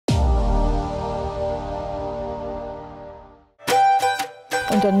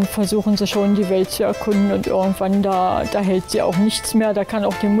Und dann versuchen sie schon, die Welt zu erkunden und irgendwann, da hält sie auch nichts mehr, da kann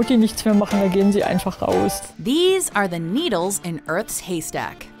auch die Mutti nichts mehr machen, da gehen sie einfach raus. These are the needles in Earth's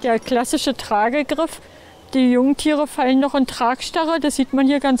haystack. Der klassische Tragegriff. Die Jungtiere fallen noch in Tragstarre, das sieht man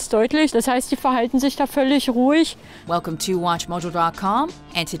hier ganz deutlich. Das heißt, die verhalten sich da völlig ruhig. Welcome to WatchMojo.com,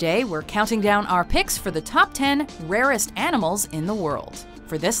 and today we're counting down our picks for the top 10 rarest animals in the world.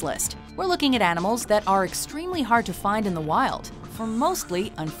 For this list, we're looking at animals that are extremely hard to find in the wild, for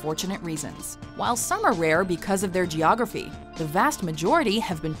mostly unfortunate reasons. While some are rare because of their geography, the vast majority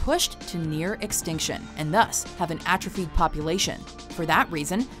have been pushed to near extinction and thus have an atrophied population. For that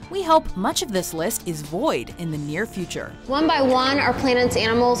reason, we hope much of this list is void in the near future. One by one, our planet's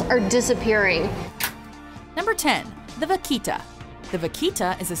animals are disappearing. Number 10, the Vaquita. The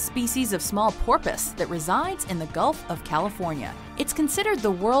Vaquita is a species of small porpoise that resides in the Gulf of California. It's considered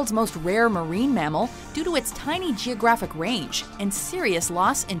the world's most rare marine mammal due to its tiny geographic range and serious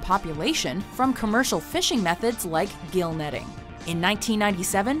loss in population from commercial fishing methods like gill netting. In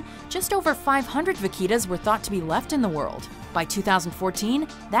 1997, just over 500 vaquitas were thought to be left in the world. By 2014,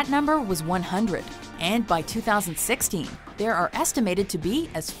 that number was 100, and by 2016, there are estimated to be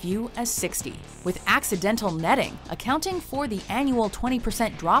as few as 60, with accidental netting accounting for the annual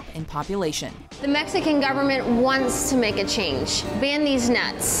 20% drop in population. The Mexican government wants to make a change, ban these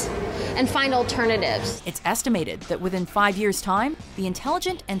nets, and find alternatives. It's estimated that within 5 years' time, the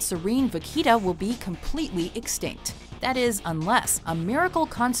intelligent and serene vaquita will be completely extinct. That is, unless a miracle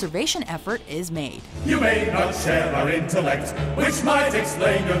conservation effort is made. You may not share our intellect, which might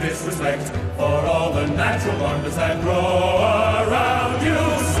explain your disrespect for all the natural wonders that grow around you.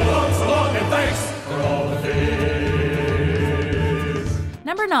 So long, and thanks for all the fish.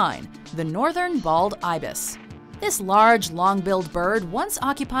 Number 9, the northern bald ibis. This large, long-billed bird once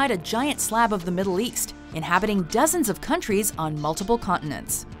occupied a giant slab of the Middle East, inhabiting dozens of countries on multiple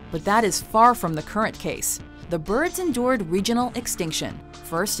continents. But that is far from the current case. The birds endured regional extinction,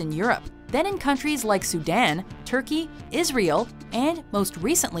 first in Europe, then in countries like Sudan, Turkey, Israel, and most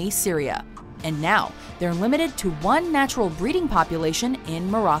recently Syria. And now, they're limited to one natural breeding population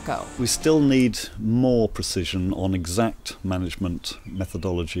in Morocco. We still need more precision on exact management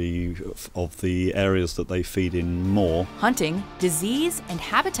methodology of the areas that they feed in more. Hunting, disease, and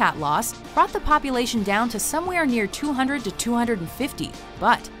habitat loss brought the population down to somewhere near 200 to 250,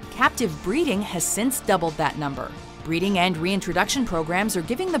 but captive breeding has since doubled that number. Breeding and reintroduction programs are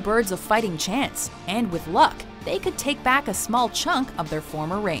giving the birds a fighting chance, and with luck, they could take back a small chunk of their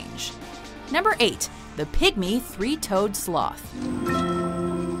former range. Number 8, the Pygmy three-toed sloth.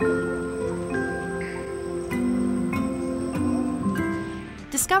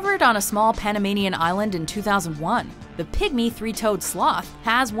 Discovered on a small Panamanian island in 2001, the Pygmy three-toed sloth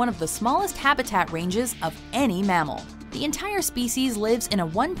has one of the smallest habitat ranges of any mammal. The entire species lives in a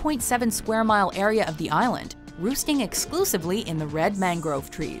 1.7 square mile area of the island, roosting exclusively in the red mangrove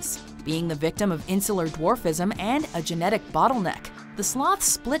trees. Being the victim of insular dwarfism and a genetic bottleneck, the sloths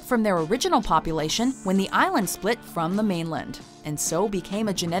split from their original population when the island split from the mainland, and so became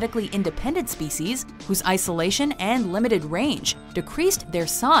a genetically independent species whose isolation and limited range decreased their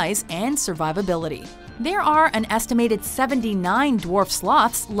size and survivability. There are an estimated 79 dwarf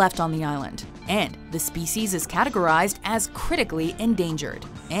sloths left on the island, and the species is categorized as critically endangered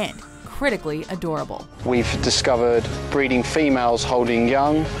and critically adorable. We've discovered breeding females holding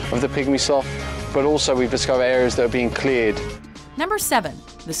young of the pygmy sloth, but also we've discovered areas that are being cleared. Number 7,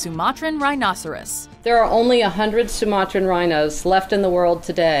 the Sumatran Rhinoceros. There are only 100 Sumatran rhinos left in the world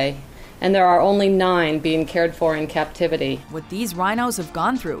today, and there are only 9 being cared for in captivity. What these rhinos have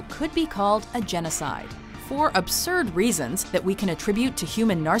gone through could be called a genocide. For absurd reasons that we can attribute to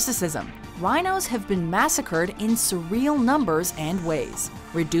human narcissism, rhinos have been massacred in surreal numbers and ways,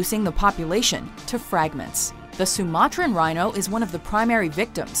 reducing the population to fragments. The Sumatran rhino is one of the primary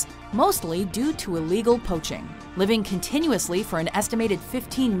victims, mostly due to illegal poaching. Living continuously for an estimated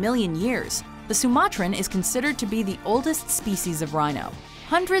 15 million years, the Sumatran is considered to be the oldest species of rhino.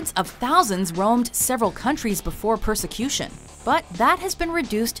 Hundreds of thousands roamed several countries before persecution, but that has been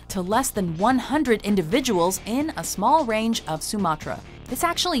reduced to less than 100 individuals in a small range of Sumatra. This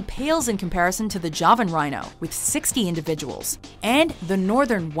actually pales in comparison to the Javan rhino, with 60 individuals, and the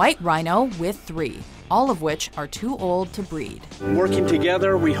northern white rhino with 3, all of which are too old to breed. Working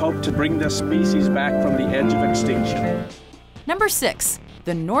together, we hope to bring this species back from the edge of extinction. Number 6,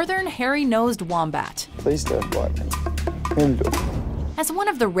 the northern hairy-nosed wombat. Please don't bite me. As one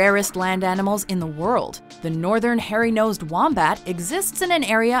of the rarest land animals in the world, The northern hairy-nosed wombat exists in an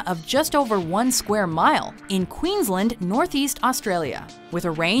area of just over 1 square mile in Queensland, northeast Australia. With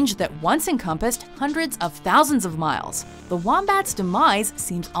a range that once encompassed hundreds of thousands of miles, the wombat's demise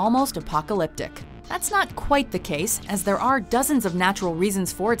seems almost apocalyptic. That's not quite the case, as there are dozens of natural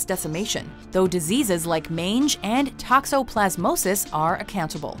reasons for its decimation, though diseases like mange and toxoplasmosis are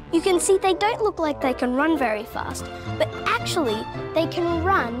accountable. You can see they don't look like they can run very fast, but actually they can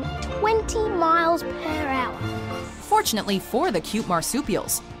run 20 miles per hour. Fortunately for the cute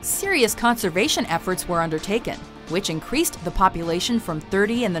marsupials, serious conservation efforts were undertaken, which increased the population from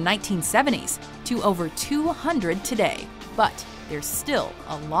 30 in the 1970s to over 200 today. But there's still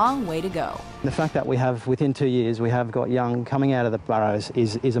a long way to go. The fact that we have, within 2 years, we have got young coming out of the burrows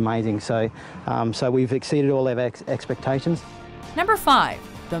is amazing. So we've exceeded all our expectations. Number 5,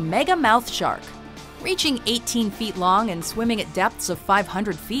 the Megamouth Shark. Reaching 18 feet long and swimming at depths of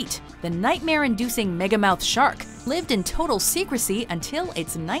 500 feet, the nightmare-inducing Megamouth Shark lived in total secrecy until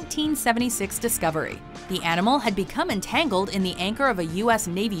its 1976 discovery. The animal had become entangled in the anchor of a U.S.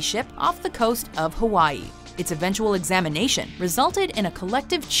 Navy ship off the coast of Hawaii. Its eventual examination resulted in a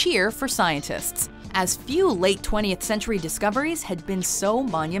collective cheer for scientists, as few late 20th century discoveries had been so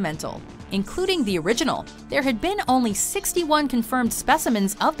monumental. Including the original, there had been only 61 confirmed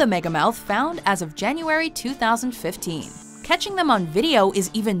specimens of the megamouth found as of January 2015. Catching them on video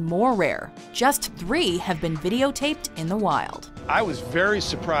is even more rare. Just 3 have been videotaped in the wild. I was very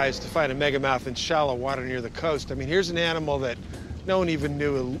surprised to find a megamouth in shallow water near the coast. I mean, here's an animal that no one even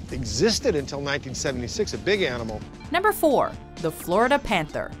knew existed until 1976, a big animal. Number 4, the Florida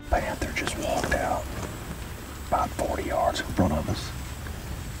Panther. Panther just walked out about 40 yards in front of us,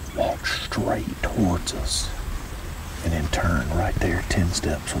 walked straight towards us, and then turned right there 10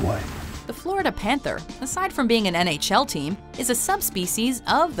 steps away. The Florida Panther, aside from being an NHL team, is a subspecies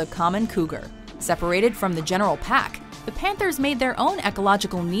of the common cougar. Separated from the general pack, the panthers made their own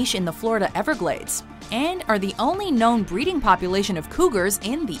ecological niche in the Florida Everglades and are the only known breeding population of cougars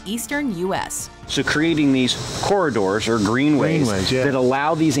in the eastern U.S. So creating these corridors or greenways that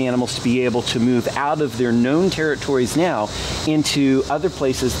allow these animals to be able to move out of their known territories now into other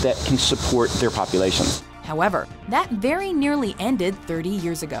places that can support their populations. However, that very nearly ended 30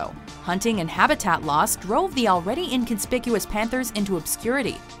 years ago. Hunting and habitat loss drove the already inconspicuous panthers into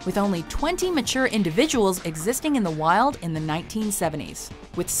obscurity, with only 20 mature individuals existing in the wild in the 1970s.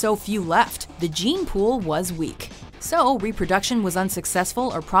 With so few left, the gene pool was weak, so reproduction was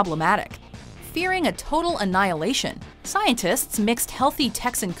unsuccessful or problematic. Fearing a total annihilation, scientists mixed healthy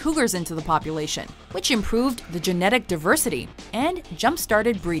Texan cougars into the population, which improved the genetic diversity and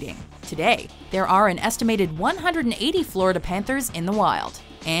jump-started breeding. Today, there are an estimated 180 Florida panthers in the wild,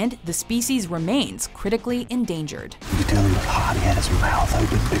 and the species remains critically endangered. You tell he was hot, he had his mouth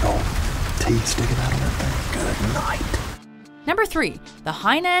open, big old teeth sticking out of that thing. Good night. Number 3, the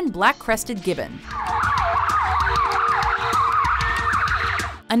Hainan Black-Crested Gibbon.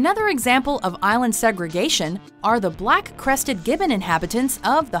 Another example of island segregation are the Black-Crested Gibbon inhabitants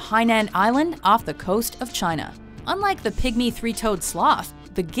of the Hainan Island off the coast of China. Unlike the pygmy three-toed sloth,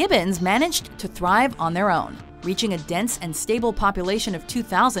 the gibbons managed to thrive on their own, reaching a dense and stable population of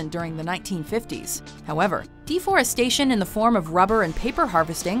 2,000 during the 1950s. However, deforestation in the form of rubber and paper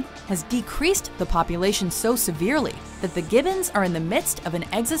harvesting has decreased the population so severely that the gibbons are in the midst of an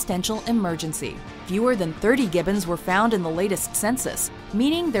existential emergency. Fewer than 30 gibbons were found in the latest census,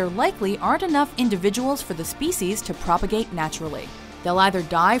 meaning there likely aren't enough individuals for the species to propagate naturally. They'll either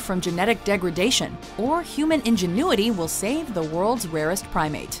die from genetic degradation, or human ingenuity will save the world's rarest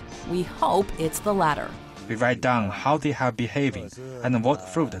primate. We hope it's the latter. We write down how they are behaving and what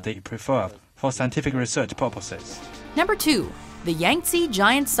fruit they prefer for scientific research purposes. Number 2, the Yangtze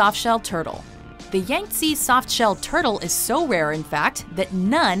giant softshell turtle. The Yangtze softshell turtle is so rare, in fact, that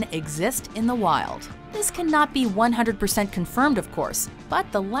none exist in the wild. This cannot be 100% confirmed, of course, but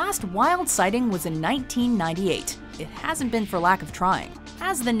the last wild sighting was in 1998. It hasn't been for lack of trying.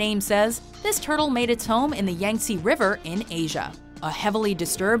 As the name says, this turtle made its home in the Yangtze River in Asia, a heavily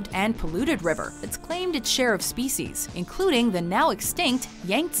disturbed and polluted river that's claimed its share of species, including the now extinct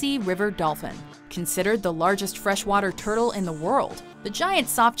Yangtze River dolphin. Considered the largest freshwater turtle in the world, the giant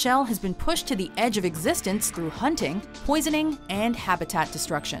softshell has been pushed to the edge of existence through hunting, poisoning, and habitat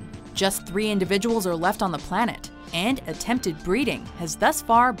destruction. Just 3 individuals are left on the planet, and attempted breeding has thus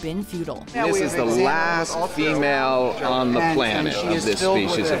far been futile. This is the last female on the planet of this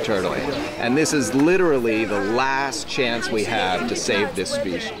species of turtle, and this is literally the last chance we have to save this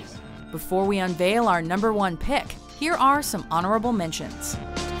species. Before we unveil our number 1 pick, here are some honorable mentions.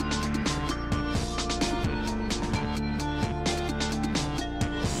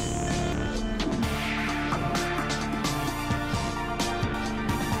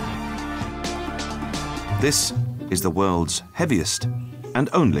 This is the world's heaviest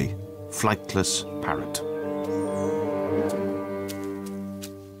and only flightless parrot.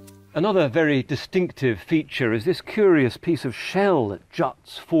 Another very distinctive feature is this curious piece of shell that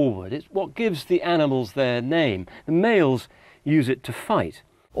juts forward. It's what gives the animals their name. The males use it to fight.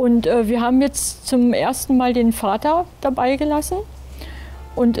 Und wir haben jetzt zum ersten Mal den Vater dabei gelassen.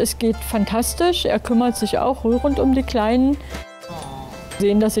 Und es geht fantastisch. Er kümmert sich auch rund um die Kleinen.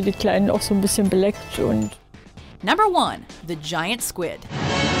 Sehen, dass er die Kleinen auch so ein bisschen beleckt. Und Number 1, the giant squid.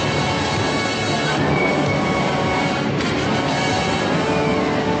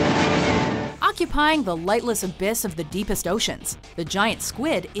 Occupying the lightless abyss of the deepest oceans, the giant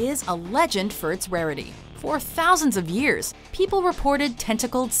squid is a legend for its rarity. For thousands of years, people reported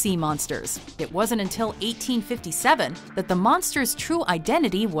tentacled sea monsters. It wasn't until 1857 that the monster's true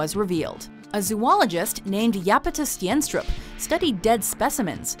identity was revealed. A zoologist named Japeta Steenstrup studied dead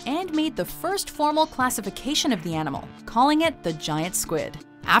specimens and made the first formal classification of the animal, calling it the giant squid.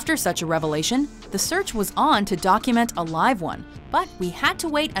 After such a revelation, the search was on to document a live one, but we had to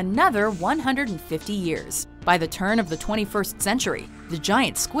wait another 150 years. By the turn of the 21st century, the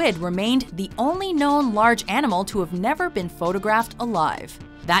giant squid remained the only known large animal to have never been photographed alive.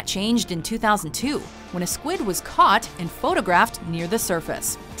 That changed in 2002, when a squid was caught and photographed near the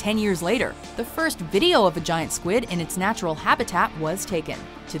surface. 10 years later, the first video of a giant squid in its natural habitat was taken.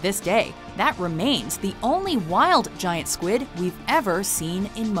 To this day, that remains the only wild giant squid we've ever seen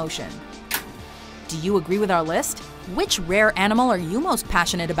in motion. Do you agree with our list? Which rare animal are you most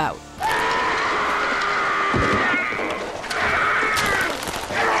passionate about?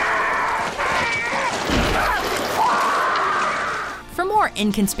 For more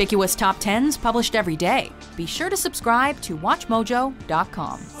inconspicuous top 10s published every day, be sure to subscribe to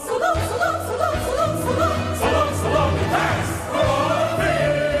WatchMojo.com.